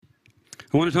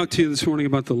I want to talk to you this morning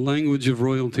about the language of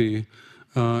royalty,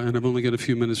 and I've only got a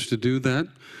few minutes to do that.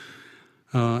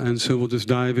 And so we'll just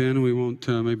dive in. We won't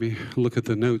maybe look at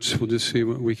the notes. We'll just see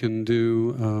what we can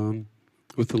do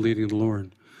with the leading of the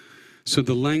Lord. So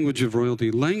the language of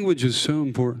royalty. Language is so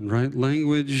important, right?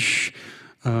 Language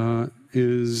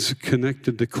is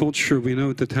connected to culture. We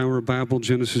know at the Tower of Babel,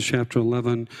 Genesis chapter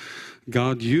 11,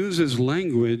 God uses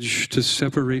language to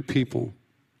separate people.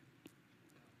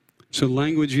 So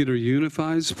language either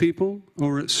unifies people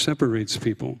or it separates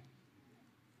people.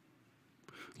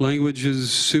 Language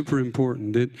is super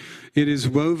important. It is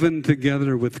woven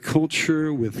together with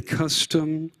culture, with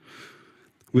custom,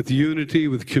 with unity,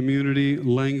 with community.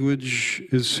 Language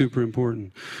is super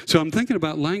important. So I'm thinking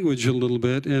about language a little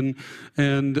bit, and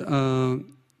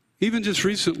even just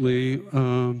recently,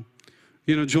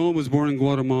 Joel was born in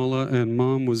Guatemala, and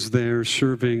Mom was there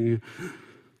serving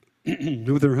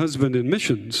with her husband in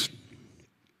missions.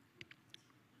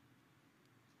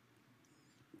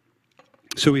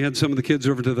 So we had some of the kids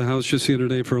over to the house just the other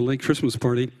day for a late Christmas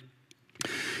party.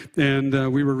 And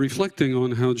we were reflecting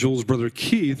on how Joel's brother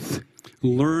Keith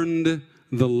learned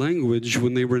the language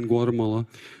when they were in Guatemala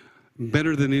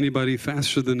better than anybody,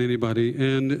 faster than anybody.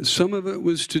 And some of it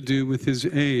was to do with his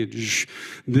age,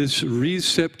 this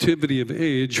receptivity of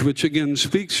age, which again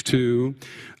speaks to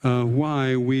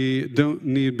why we don't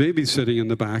need babysitting in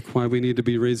the back, why we need to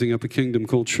be raising up a kingdom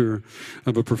culture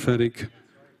of a prophetic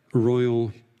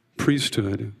royal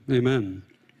priesthood. Amen.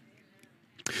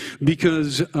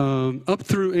 Because up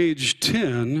through age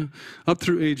 10,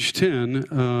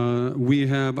 we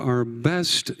have our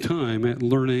best time at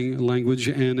learning language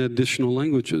and additional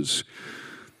languages.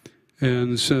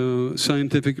 And so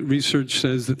scientific research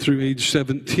says that through age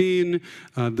 17,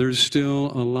 there's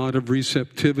still a lot of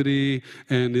receptivity,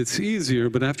 and it's easier.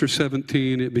 But after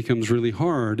 17, it becomes really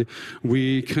hard.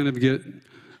 We kind of get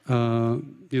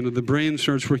the brain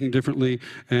starts working differently,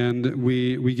 and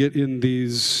we get in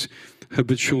these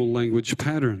habitual language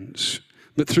patterns.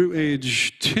 But through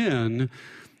age 10,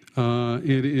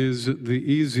 it is the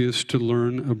easiest to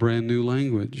learn a brand new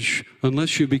language.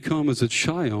 Unless you become as a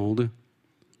child,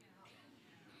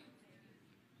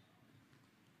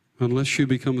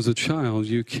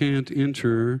 you can't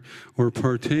enter or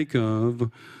partake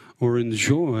of or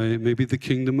enjoy maybe the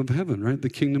kingdom of heaven, right? The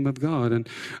kingdom of God. And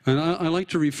I like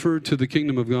to refer to the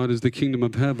kingdom of God as the kingdom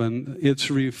of heaven.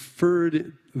 It's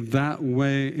referred that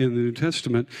way in the New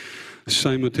Testament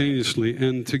simultaneously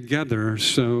and together.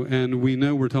 And we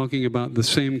know we're talking about the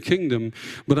same kingdom,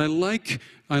 but I like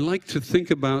to think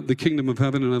about the kingdom of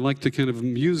heaven, and I like to kind of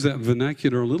use that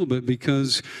vernacular a little bit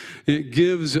because it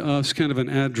gives us kind of an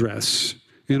address.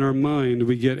 In our mind,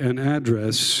 we get an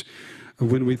address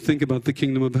when we think about the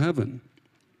kingdom of heaven.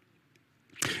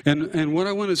 And what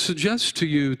I want to suggest to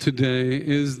you today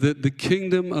is that the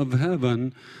kingdom of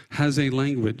heaven has a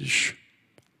language.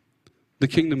 The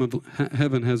kingdom of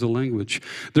heaven has a language.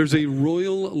 There's a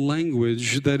royal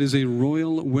language that is a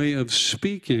royal way of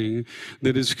speaking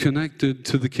that is connected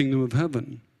to the kingdom of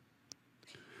heaven.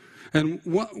 And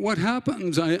what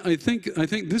happens, I think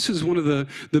this is one of the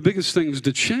biggest things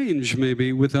to change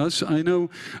maybe with us. I know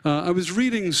I was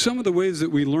reading some of the ways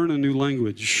that we learn a new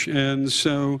language. And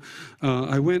so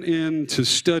I went in to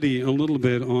study a little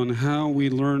bit on how we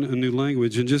learn a new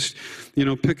language and just,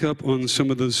 pick up on some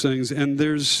of those things. And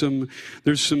there's some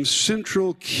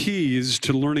central keys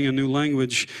to learning a new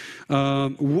language.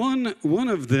 One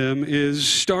of them is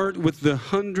start with the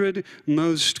 100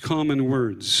 most common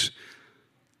words.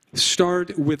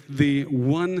 Start with the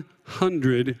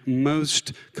 100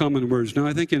 most common words. Now,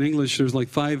 I think in English there's like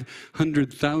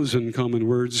 500,000 common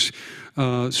words.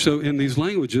 So in these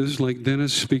languages, like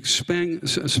Dennis speaks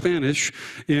Spanish,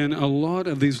 in a lot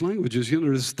of these languages,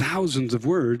 there's thousands of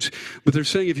words. But they're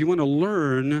saying if you want to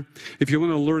learn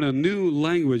a new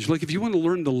language, like if you want to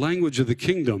learn the language of the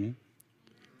kingdom,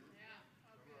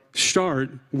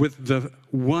 start with the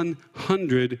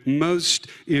 100 most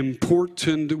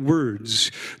important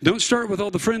words. Don't start with all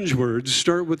the fringe words.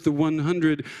 Start with the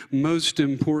 100 most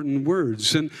important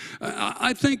words. And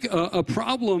I think a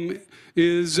problem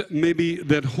is maybe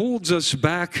that holds us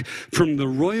back from the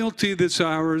royalty that's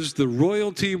ours, the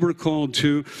royalty we're called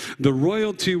to, the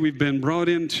royalty we've been brought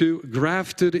into,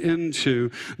 grafted into,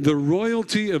 the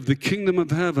royalty of the kingdom of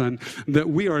heaven that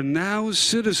we are now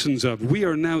citizens of. We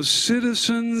are now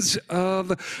citizens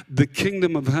of the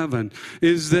kingdom of heaven,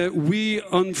 is that we,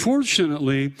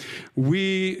 unfortunately,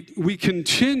 we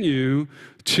continue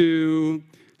to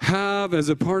have as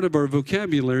a part of our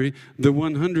vocabulary the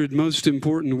 100 most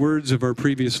important words of our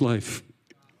previous life.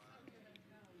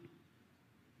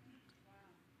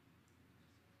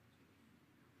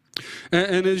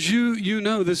 And as you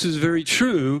know, this is very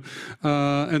true.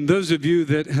 And those of you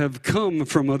that have come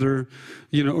from other,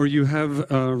 or you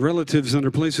have relatives in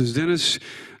other places,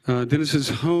 Dennis's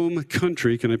home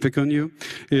country, can I pick on you,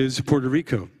 is Puerto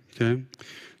Rico, okay?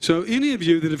 So any of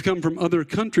you that have come from other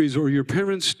countries, or your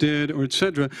parents did, or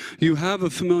etc., you have a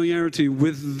familiarity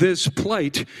with this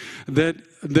plight that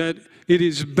it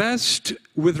is best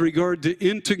with regard to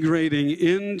integrating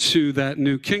into that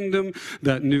new kingdom,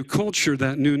 that new culture,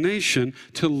 that new nation,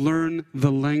 to learn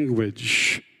the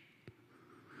language.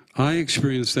 I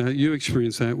experience that, you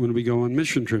experience that when we go on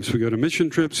mission trips. We go to mission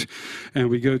trips and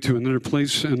we go to another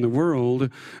place in the world,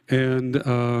 and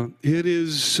it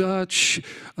is such,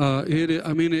 it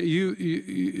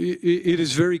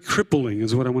is very crippling,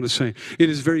 is what I want to say. It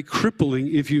is very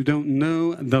crippling if you don't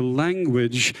know the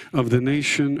language of the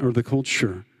nation or the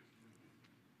culture.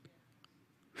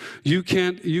 You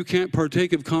can't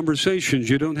partake of conversations.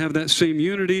 You don't have that same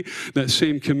unity, that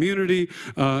same community.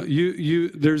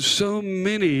 There's so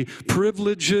many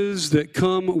privileges that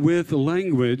come with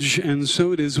language, and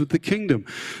so it is with the kingdom.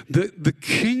 The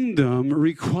kingdom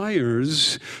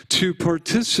requires to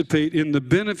participate in the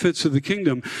benefits of the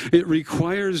kingdom. It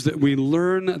requires that we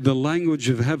learn the language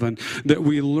of heaven, that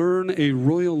we learn a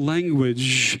royal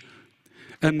language,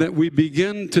 and that we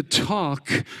begin to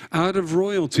talk out of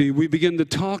royalty. We begin to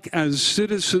talk as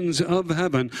citizens of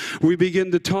heaven. We begin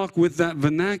to talk with that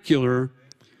vernacular.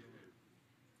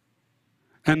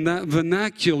 And that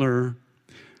vernacular,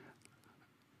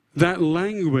 that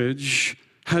language,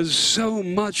 has so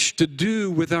much to do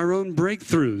with our own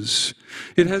breakthroughs.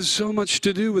 It has so much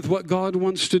to do with what God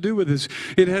wants to do with us.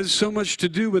 It has so much to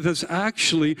do with us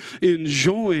actually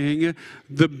enjoying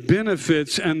the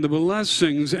benefits and the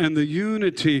blessings and the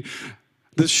unity,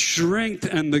 the strength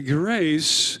and the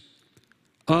grace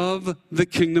of the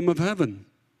kingdom of heaven.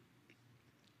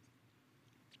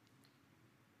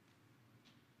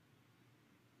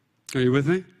 Are you with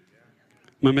me?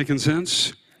 Am I making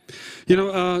sense?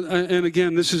 And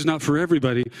again, this is not for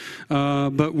everybody,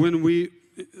 but when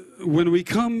we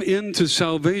come into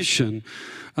salvation,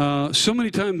 so many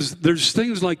times there's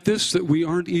things like this that we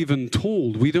aren't even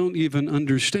told. We don't even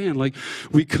understand. Like,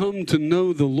 we come to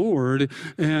know the Lord,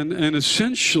 and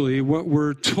essentially what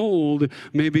we're told,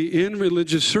 maybe in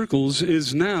religious circles,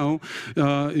 is now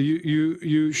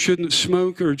you shouldn't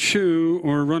smoke or chew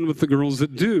or run with the girls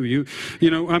that do.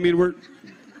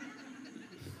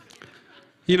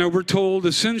 We're told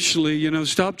essentially,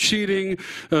 stop cheating,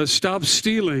 stop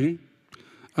stealing.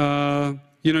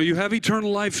 You have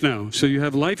eternal life now. So you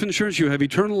have life insurance, you have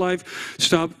eternal life.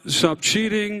 Stop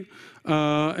cheating,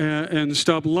 and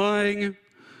stop lying,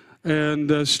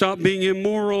 and stop being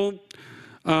immoral.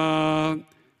 And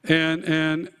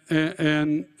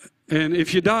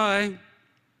if you die,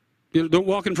 don't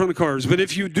walk in front of cars. But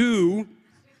if you do,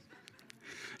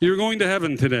 you're going to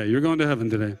heaven today. You're going to heaven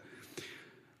today.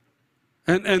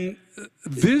 And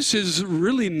this is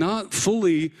really not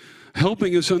fully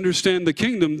helping us understand the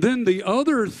kingdom. Then the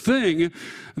other thing,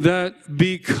 that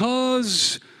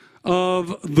because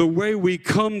of the way we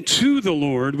come to the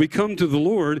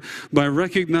Lord by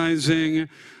recognizing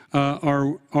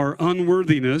our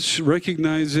unworthiness,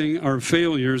 recognizing our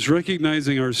failures,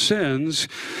 recognizing our sins,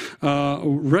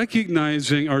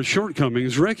 recognizing our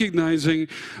shortcomings, recognizing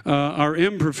our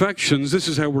imperfections. This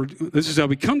is how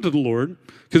we come to the Lord,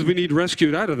 because we need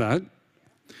rescued out of that.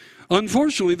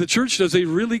 Unfortunately, the church does a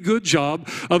really good job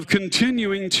of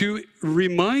continuing to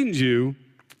remind you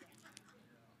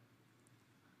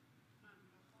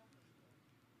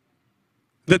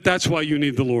that that's why you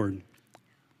need the Lord.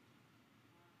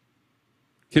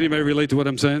 Can anybody relate to what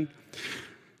I'm saying?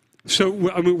 So,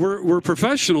 we're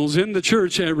professionals in the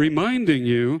church at reminding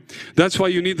you that's why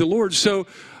you need the Lord. So,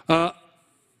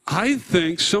 I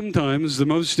think sometimes the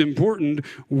most important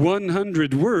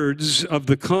 100 words of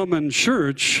the common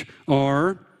church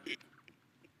are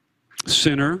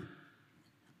sinner,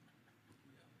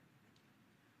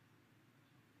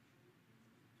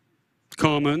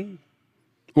 common,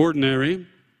 ordinary,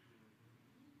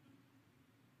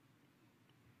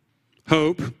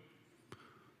 hope.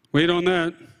 Wait on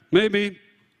that. Maybe.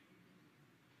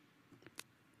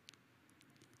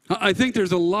 I think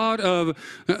there's a lot of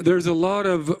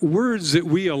words that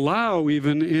we allow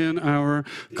even in our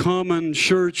common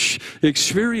church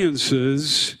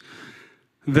experiences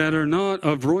that are not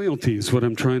of royalty, is what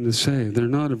I'm trying to say. They're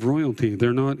not of royalty.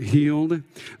 They're not healed.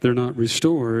 They're not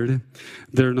restored.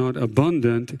 They're not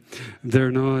abundant. They're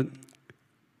not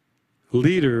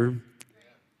leader.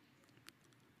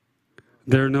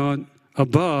 They're not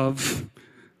above.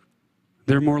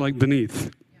 They're more like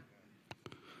beneath.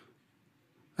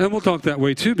 And we'll talk that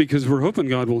way too, because we're hoping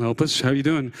God will help us. How you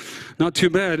doing? Not too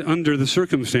bad under the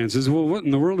circumstances. Well, what in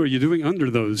the world are you doing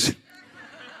under those?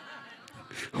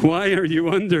 Why are you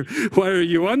under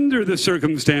the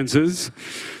circumstances?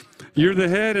 You're the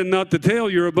head and not the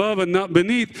tail. You're above and not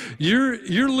beneath. You're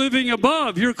living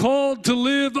above. You're called to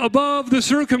live above the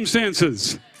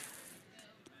circumstances.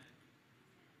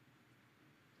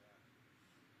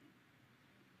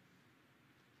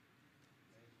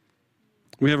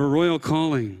 We have a royal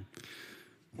calling.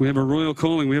 We have a royal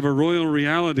calling. We have a royal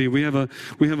reality. We have a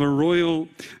royal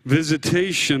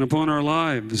visitation upon our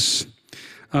lives.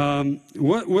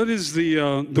 What is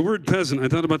the word peasant? I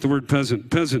thought about the word peasant.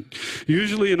 Peasant,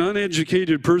 usually an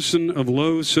uneducated person of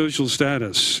low social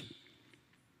status.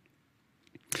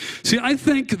 See, I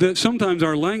think that sometimes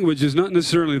our language is not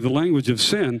necessarily the language of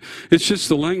sin. It's just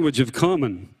the language of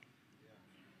common.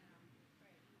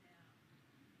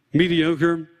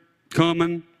 Mediocre,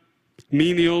 common,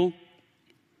 menial,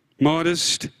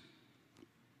 modest.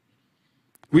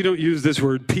 We don't use this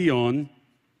word peon.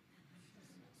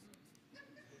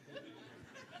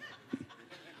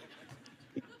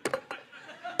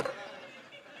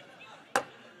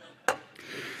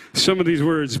 Some of these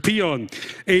words, peon.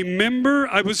 A member,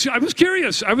 I was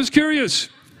curious.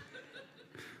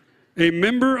 A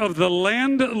member of the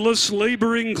landless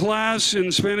laboring class in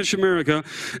Spanish America,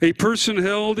 a person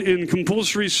held in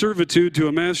compulsory servitude to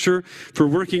a master for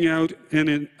working out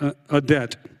a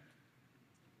debt.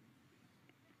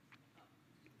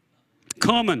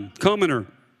 Commoner.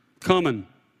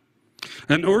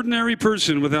 An ordinary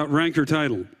person without rank or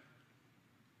title.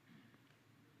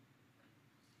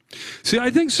 See, I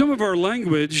think some of our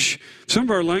language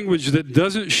that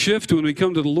doesn't shift when we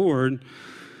come to the Lord,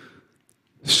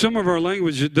 some of our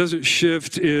language that doesn't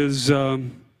shift is the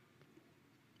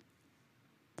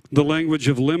language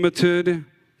of limited,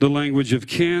 the language of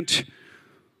can't,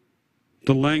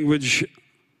 the language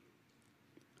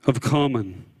of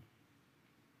common.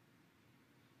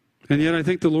 And yet I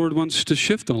think the Lord wants to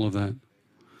shift all of that.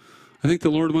 I think the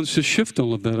Lord wants to shift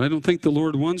all of that. I don't think the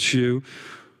Lord wants you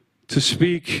to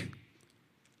speak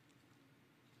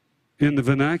in the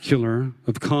vernacular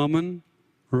of common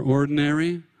or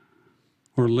ordinary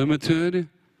or limited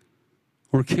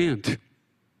or can't.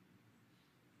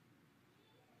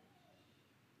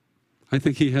 I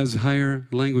think he has higher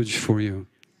language for you.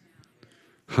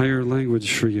 Higher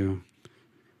language for you.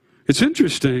 It's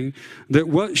interesting that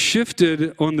what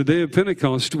shifted on the day of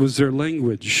Pentecost was their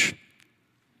language.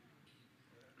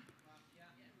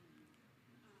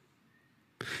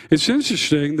 It's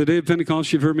interesting, the day of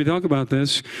Pentecost, you've heard me talk about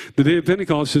this, the day of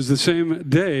Pentecost is the same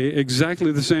day,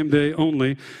 exactly the same day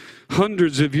only,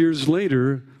 hundreds of years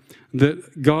later,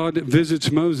 that God visits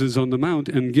Moses on the mount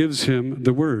and gives him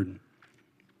the word.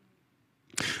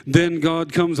 Then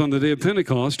God comes on the day of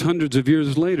Pentecost, hundreds of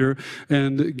years later,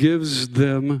 and gives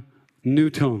them new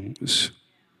tongues.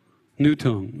 New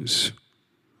tongues.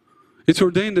 It's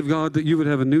ordained of God that you would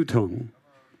have a new tongue,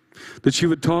 that you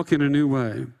would talk in a new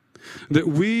way. That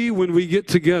when we get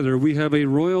together, we have a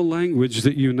royal language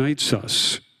that unites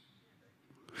us.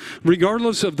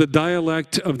 Regardless of the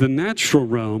dialect of the natural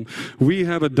realm, we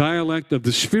have a dialect of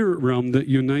the spirit realm that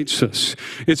unites us.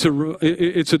 It's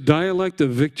a dialect of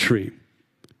victory.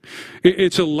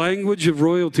 It's a language of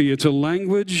royalty. It's a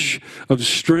language of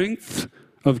strength,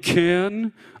 of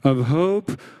of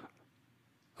hope,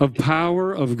 of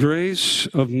power, of grace,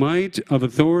 of might, of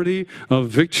authority, of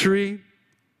victory,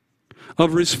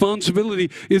 of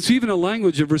responsibility. It's even a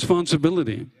language of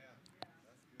responsibility.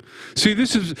 See,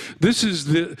 this is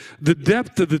the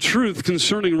depth of the truth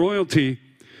concerning royalty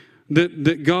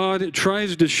that God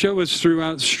tries to show us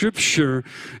throughout Scripture,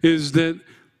 is that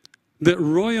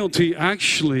royalty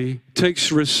actually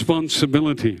takes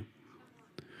responsibility.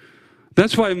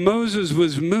 That's why Moses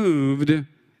was moved,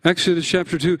 Exodus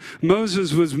chapter 2,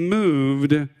 Moses was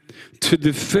moved to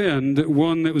defend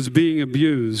one that was being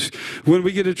abused. When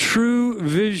we get a true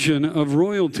vision of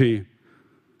royalty,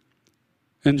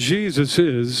 and Jesus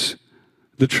is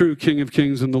the true King of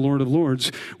Kings and the Lord of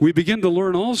Lords, we begin to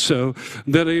learn also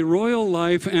that a royal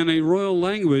life and a royal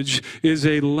language is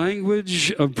a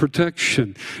language of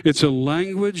protection. It's a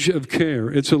language of care.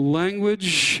 It's a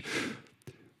language,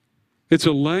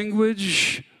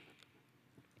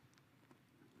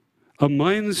 a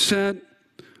mindset,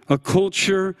 a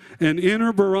culture, an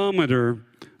inner barometer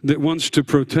that wants to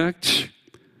protect.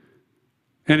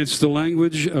 And it's the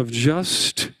language of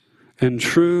just and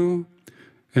true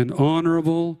and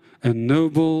honorable and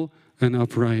noble and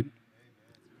upright.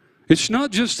 It's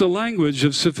not just the language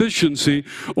of sufficiency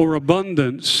or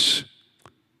abundance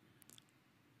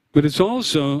but it's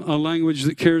also a language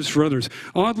that cares for others.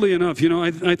 Oddly enough,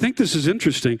 I think this is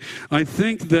interesting. I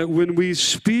think that when we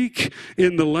speak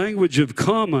in the language of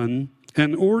common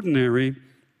and ordinary,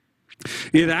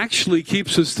 it actually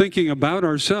keeps us thinking about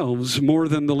ourselves more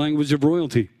than the language of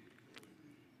royalty.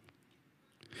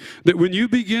 That when you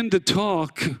begin to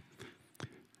talk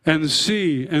and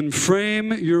see and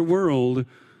frame your world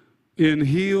in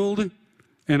healed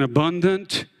and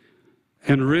abundant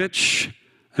and rich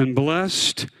and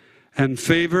blessed and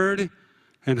favored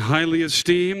and highly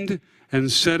esteemed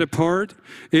and set apart,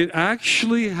 it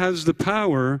actually has the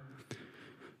power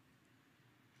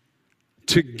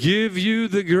to give you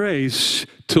the grace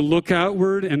to look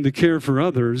outward and to care for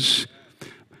others,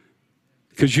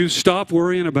 because you stop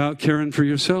worrying about caring for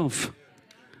yourself.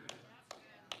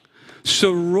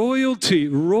 So royalty,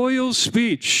 royal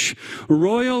speech,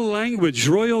 royal language,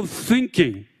 royal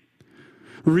thinking,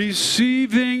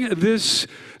 receiving this,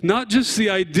 not just the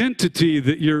identity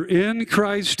that you're in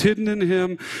Christ, hidden in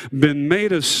Him, been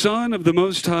made a son of the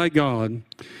Most High God.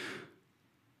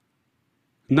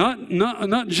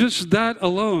 Not just that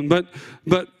alone,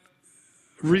 but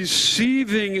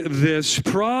receiving this,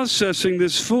 processing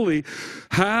this fully,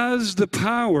 has the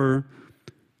power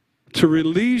to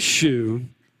release you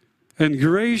and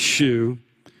grace you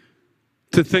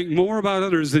to think more about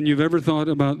others than you've ever thought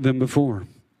about them before.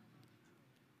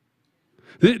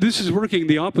 This is working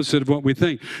the opposite of what we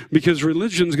think, because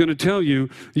religion's going to tell you,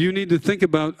 you need to think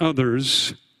about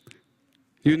others.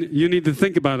 You need to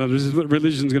think about others, is what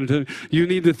religion's going to tell you. You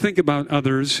need to think about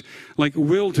others, like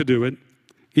will to do it,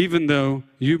 even though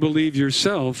you believe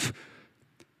yourself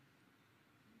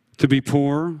to be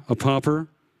poor, a pauper,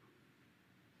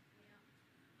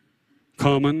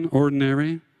 common,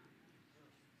 ordinary.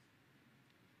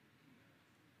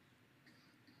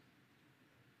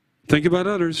 Think about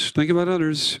others. Think about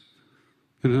others.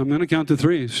 And I'm going to count to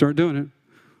 3. Start doing it.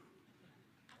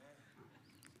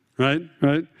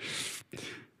 Right?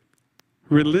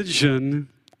 Religion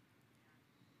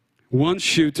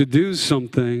wants you to do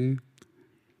something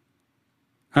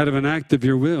out of an act of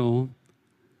your will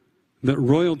that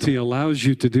royalty allows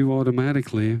you to do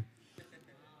automatically.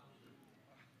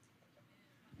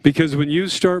 Because when you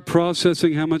start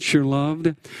processing how much you're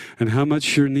loved and how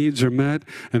much your needs are met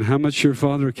and how much your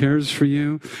Father cares for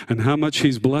you and how much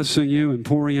He's blessing you and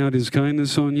pouring out His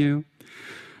kindness on you,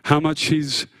 how much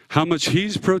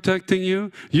He's protecting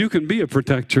you, you can be a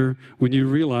protector when you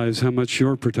realize how much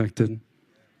you're protected.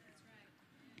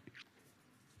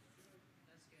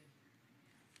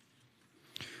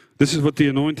 This is what the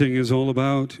anointing is all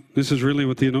about. This is really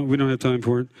what the anointing, we don't have time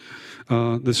for it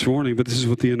this morning, but this is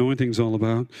what the anointing is all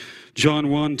about. John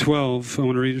 1:12, I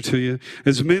want to read it to you.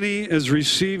 As many as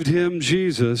received Him,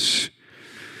 Jesus,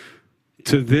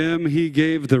 to them He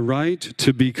gave the right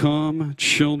to become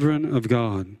children of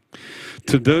God.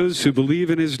 To those who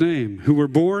believe in His name, who were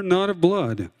born not of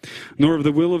blood, nor of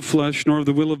the will of flesh, nor of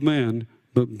the will of man,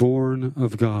 but born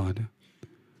of God.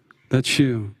 That's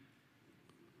you.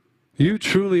 You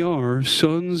truly are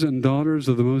sons and daughters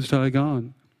of the Most High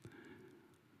God.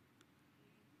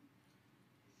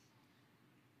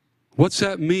 What's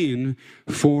that mean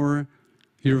for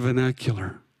your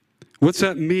vernacular? What's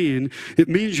that mean? It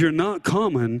means you're not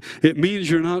common. It means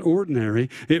you're not ordinary.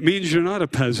 It means you're not a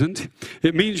peasant.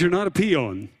 It means you're not a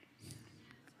peon.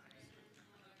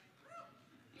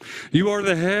 You are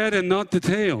the head and not the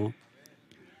tail.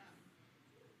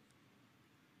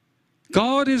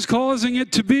 God is causing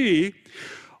it to be.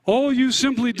 All you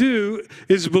simply do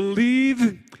is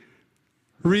believe,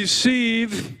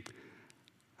 receive,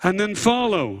 and then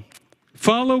follow.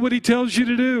 Follow what He tells you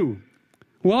to do.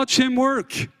 Watch Him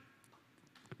work.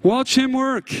 Watch Him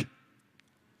work.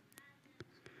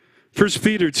 1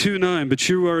 Peter 2:9, but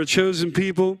you are a chosen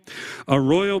people, a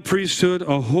royal priesthood,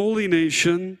 a holy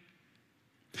nation,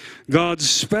 God's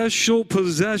special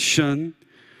possession,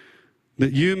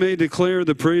 that you may declare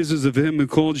the praises of Him who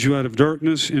called you out of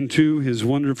darkness into His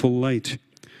wonderful light.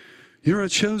 You're a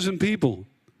chosen people.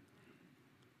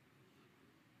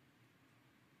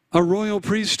 A royal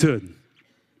priesthood.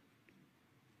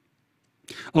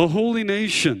 A holy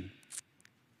nation.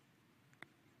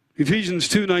 Ephesians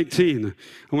 2:19.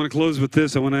 I want to close with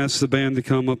this. I want to ask the band to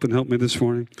come up and help me this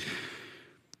morning.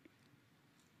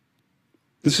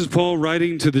 This is Paul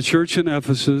writing to the church in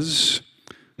Ephesus.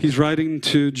 He's writing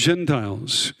to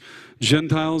Gentiles.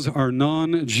 Gentiles are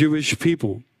non-Jewish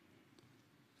people.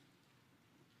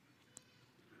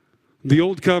 The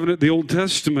Old Covenant, the Old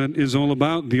Testament is all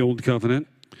about the Old Covenant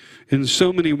in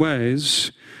so many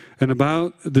ways, and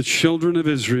about the children of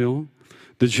Israel,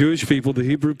 the Jewish people, the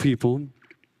Hebrew people.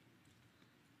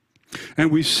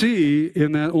 And we see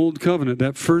in that old covenant,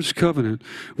 that first covenant,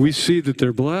 we see that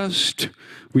they're blessed.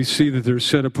 We see that they're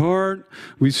set apart.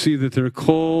 We see that they're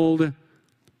called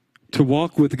to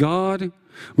walk with God.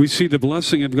 We see the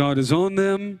blessing of God is on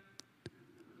them.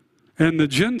 And the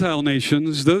Gentile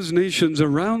nations, those nations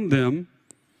around them,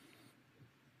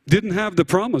 didn't have the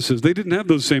promises. They didn't have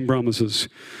those same promises.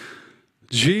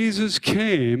 Jesus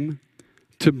came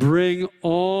to bring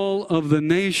all of the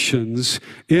nations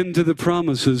into the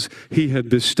promises he had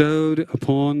bestowed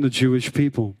upon the Jewish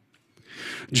people.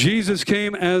 Jesus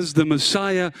came as the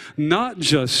Messiah, not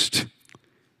just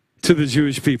to the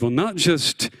Jewish people, not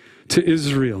just to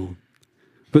Israel,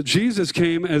 but Jesus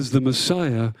came as the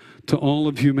Messiah to all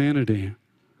of humanity.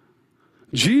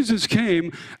 Jesus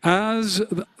came as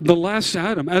the last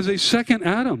Adam, as a second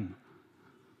Adam.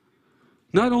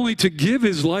 Not only to give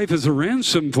his life as a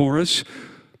ransom for us,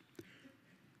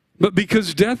 but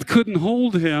because death couldn't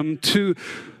hold him, to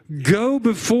go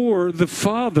before the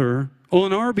Father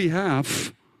on our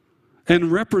behalf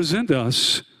and represent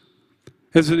us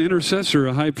as an intercessor,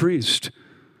 a high priest.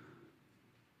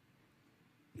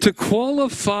 To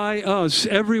qualify us,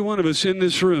 every one of us in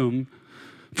this room,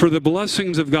 for the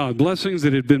blessings of God, blessings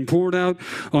that had been poured out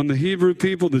on the Hebrew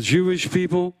people, the Jewish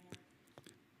people.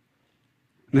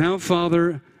 Now,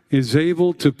 Father is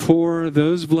able to pour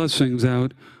those blessings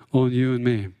out on you and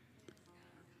me.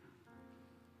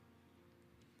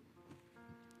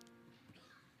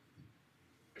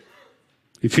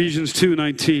 Ephesians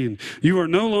 2:19, you are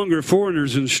no longer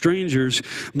foreigners and strangers,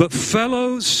 but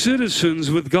fellow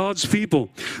citizens with God's people,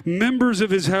 members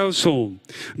of his household,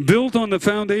 built on the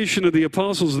foundation of the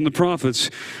apostles and the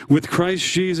prophets, with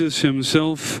Christ Jesus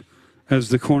himself as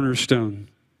the cornerstone.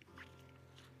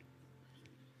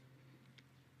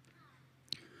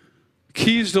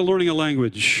 Keys to learning a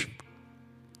language.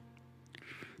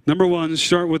 Number one,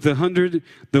 start with the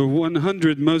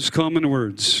 100 most common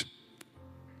words.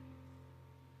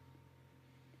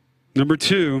 Number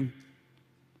two,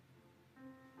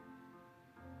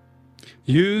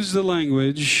 use the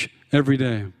language every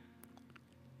day.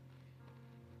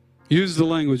 Use the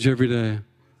language every day.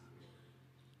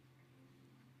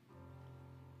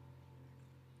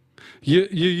 You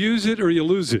use it or you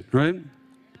lose it, right?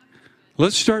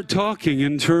 Let's start talking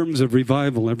in terms of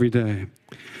revival every day.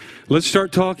 Let's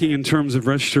start talking in terms of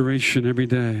restoration every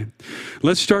day.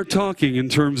 Let's start talking in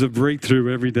terms of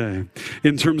breakthrough every day,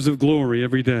 in terms of glory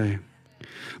every day.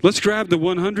 Let's grab the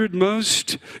 100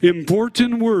 most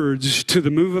important words to the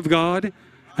move of God,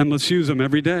 and let's use them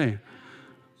every day.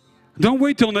 Don't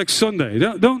wait till next Sunday.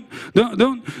 Don't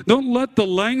let the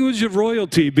language of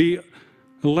royalty be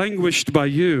languished by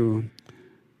you,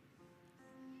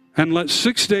 and let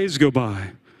 6 days go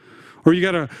by. Or you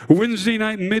got a Wednesday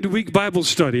night midweek Bible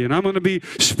study, and I'm going to be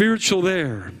spiritual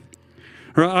there.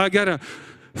 Or I got a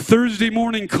Thursday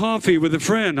morning coffee with a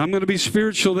friend. I'm going to be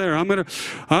spiritual there. I'm going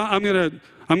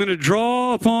to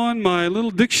draw upon my little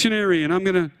dictionary, and I'm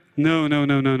going to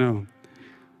no.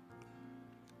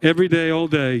 Every day, all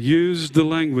day, use the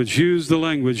language, use the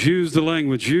language, use the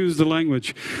language, use the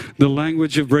language. The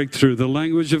language of breakthrough, the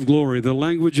language of glory, the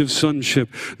language of sonship,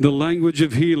 the language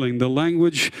of healing, the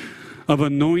language of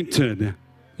anointed.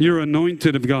 You're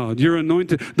anointed of God. You're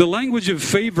anointed. The language of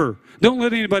favor. Don't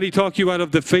let anybody talk you out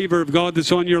of the favor of God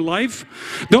that's on your life.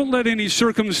 Don't let any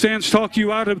circumstance talk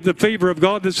you out of the favor of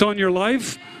God that's on your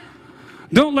life.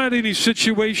 Don't let any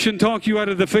situation talk you out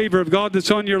of the favor of God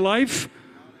that's on your life.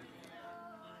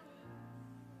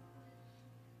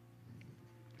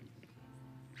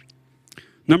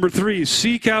 Number three,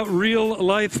 seek out real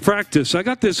life practice. I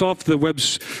got this off the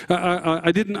webs.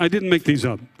 I didn't make these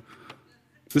up.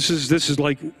 This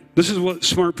is what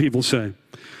smart people say.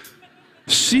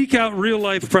 Seek out real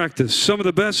life practice. Some of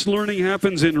the best learning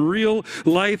happens in real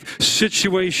life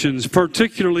situations,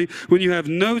 particularly when you have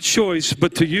no choice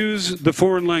but to use the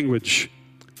foreign language.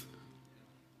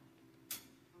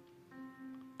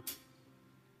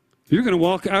 You're going to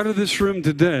walk out of this room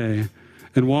today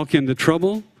and walk into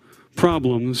trouble,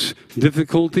 problems,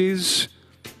 difficulties,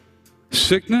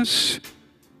 sickness,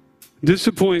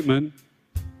 disappointment.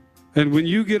 And when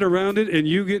you get around it and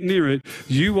you get near it,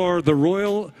 you are the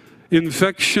royal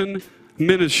infection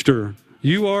minister.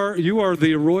 You are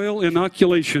the royal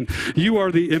inoculation. You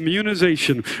are the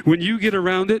immunization. When you get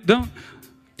around it, don't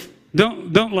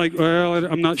like, well,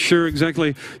 I'm not sure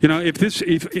exactly. You know,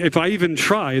 if I even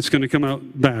try, it's going to come out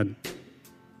bad.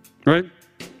 Right?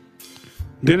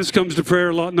 Dennis comes to prayer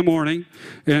a lot in the morning,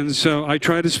 and so I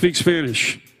try to speak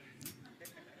Spanish.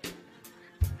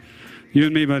 You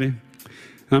and me, buddy.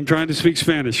 I'm trying to speak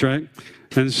Spanish, right?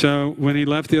 And so when he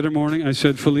left the other morning, I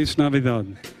said, Feliz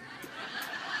Navidad.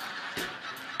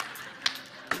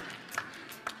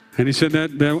 And he said,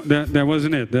 that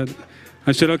wasn't it.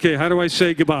 I said, okay, how do I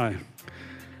say goodbye?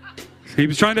 He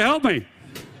was trying to help me.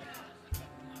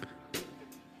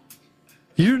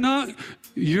 You're not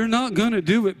going to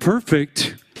do it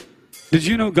perfect. Did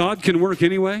you know God can work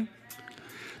anyway?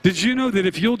 Did you know that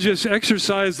if you'll just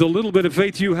exercise the little bit of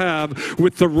faith you have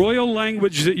with the royal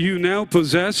language that you now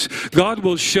possess, God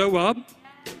will show up?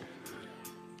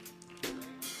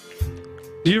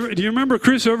 Do you remember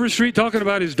Chris Overstreet talking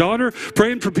about his daughter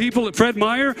praying for people at Fred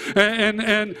Meyer,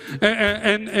 and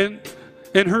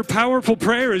her powerful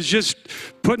prayer is just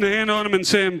putting a hand on him and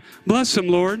saying, "Bless him,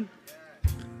 Lord."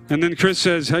 And then Chris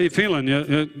says, "How you feeling?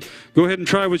 Go ahead and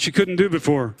try what you couldn't do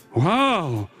before."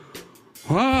 Wow.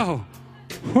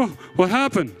 What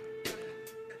happened?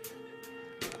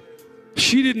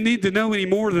 She didn't need to know any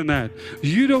more than that.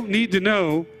 You don't need to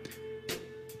know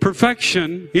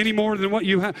perfection any more than what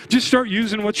you have. Just start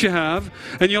using what you have,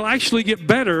 and you'll actually get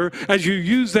better as you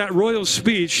use that royal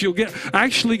speech. You'll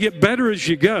actually get better as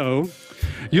you go.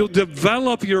 You'll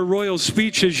develop your royal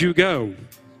speech as you go.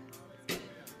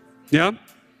 Yeah?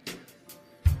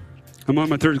 I'm on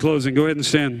my third closing. Go ahead and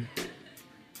stand.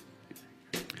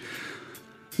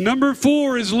 Number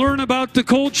 4 is learn about the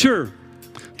culture.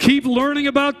 Keep learning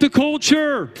about the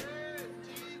culture.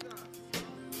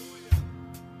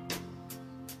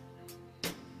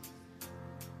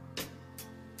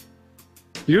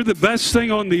 You're the best thing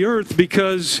on the earth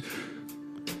because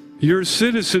your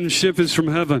citizenship is from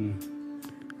heaven.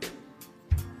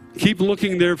 Keep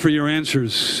looking there for your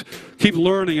answers. Keep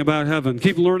learning about heaven.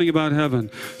 Keep learning about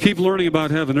heaven. Keep learning about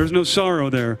heaven. There's no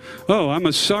sorrow there. Oh, I'm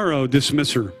a sorrow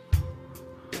dismisser.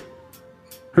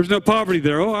 There's no poverty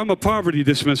there. Oh, I'm a poverty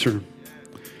dismisser.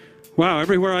 Wow,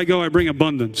 everywhere I go, I bring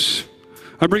abundance.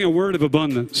 I bring a word of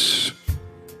abundance.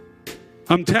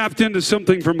 I'm tapped into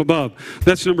something from above.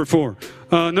 That's number 4.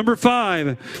 Number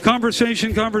 5,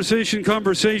 conversation.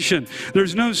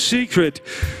 There's no secret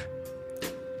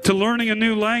to learning a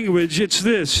new language. It's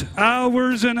this: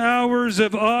 hours and hours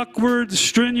of awkward,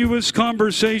 strenuous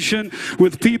conversation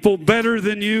with people better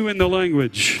than you in the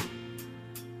language.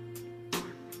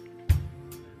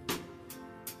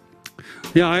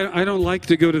 Yeah, I don't like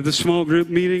to go to the small group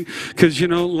meeting because, I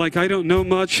don't know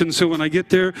much. And so when I get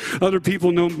there, other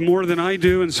people know more than I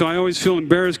do. And so I always feel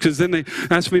embarrassed because then they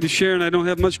ask me to share and I don't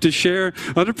have much to share.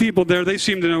 Other people there, they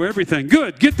seem to know everything.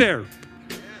 Good, get there.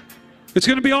 It's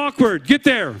going to be awkward. Get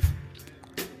there.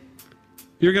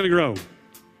 You're going to grow.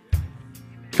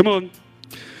 Come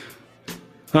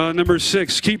on. Number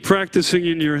 6, keep practicing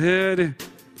in your head.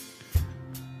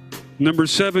 Number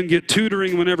 7, get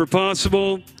tutoring whenever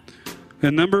possible.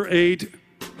 And number 8,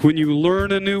 when you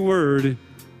learn a new word,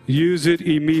 use it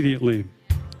immediately.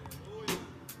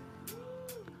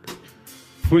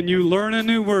 When you learn a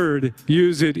new word,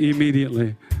 use it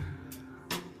immediately.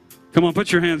 Come on,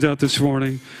 put your hands out this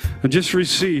morning and just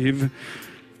receive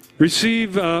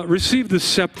the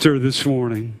scepter this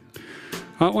morning.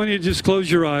 I want you to just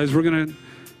close your eyes. We're going to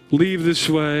leave this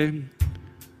way.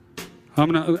 I'm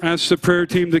going to ask the prayer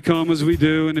team to come as we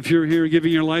do. And if you're here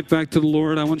giving your life back to the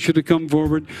Lord, I want you to come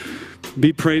forward,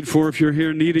 be prayed for. If you're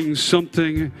here needing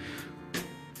something,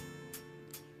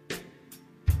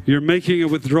 you're making a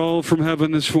withdrawal from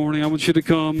heaven this morning, I want you to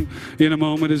come in a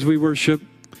moment as we worship.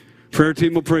 Prayer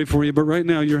team will pray for you. But right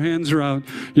now, your hands are out.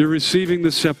 You're receiving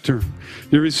the scepter.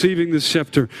 You're receiving the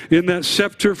scepter. In that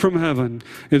scepter from heaven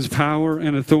is power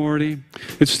and authority.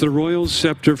 It's the royal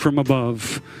scepter from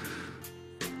above.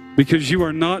 Because you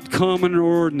are not common or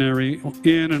ordinary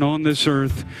in and on this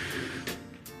earth.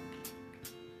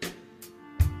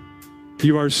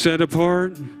 You are set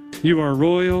apart. You are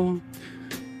royal.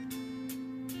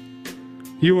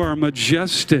 You are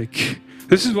majestic.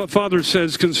 This is what Father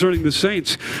says concerning the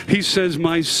saints. He says,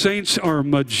 my saints are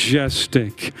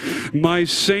majestic. My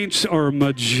saints are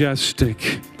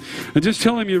majestic. And just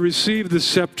tell him you receive the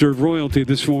scepter of royalty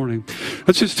this morning.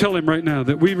 Let's just tell him right now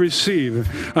that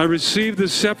I receive the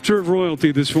scepter of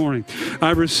royalty this morning.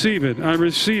 I receive it. I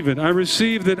receive it. I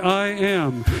receive that I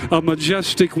am a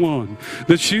majestic one.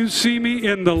 That you see me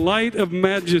in the light of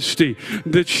majesty.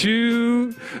 That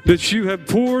you have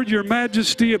poured your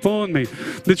majesty upon me.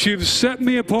 That you've set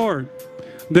me apart.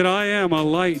 That I am a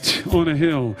light on a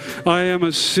hill. I am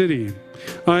a city.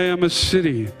 I am a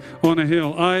city on a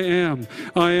hill. I am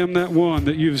that one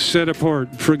that you've set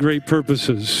apart for great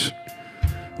purposes.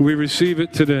 We receive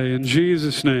it today in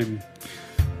Jesus' name.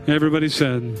 Everybody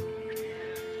said,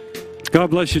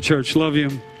 God bless you, church. Love you.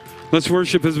 Let's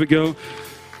worship as we go.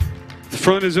 The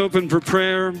front is open for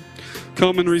prayer.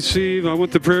 Come and receive. I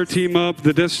want the prayer team up,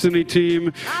 the Destiny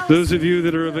team, those of you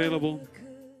that are available.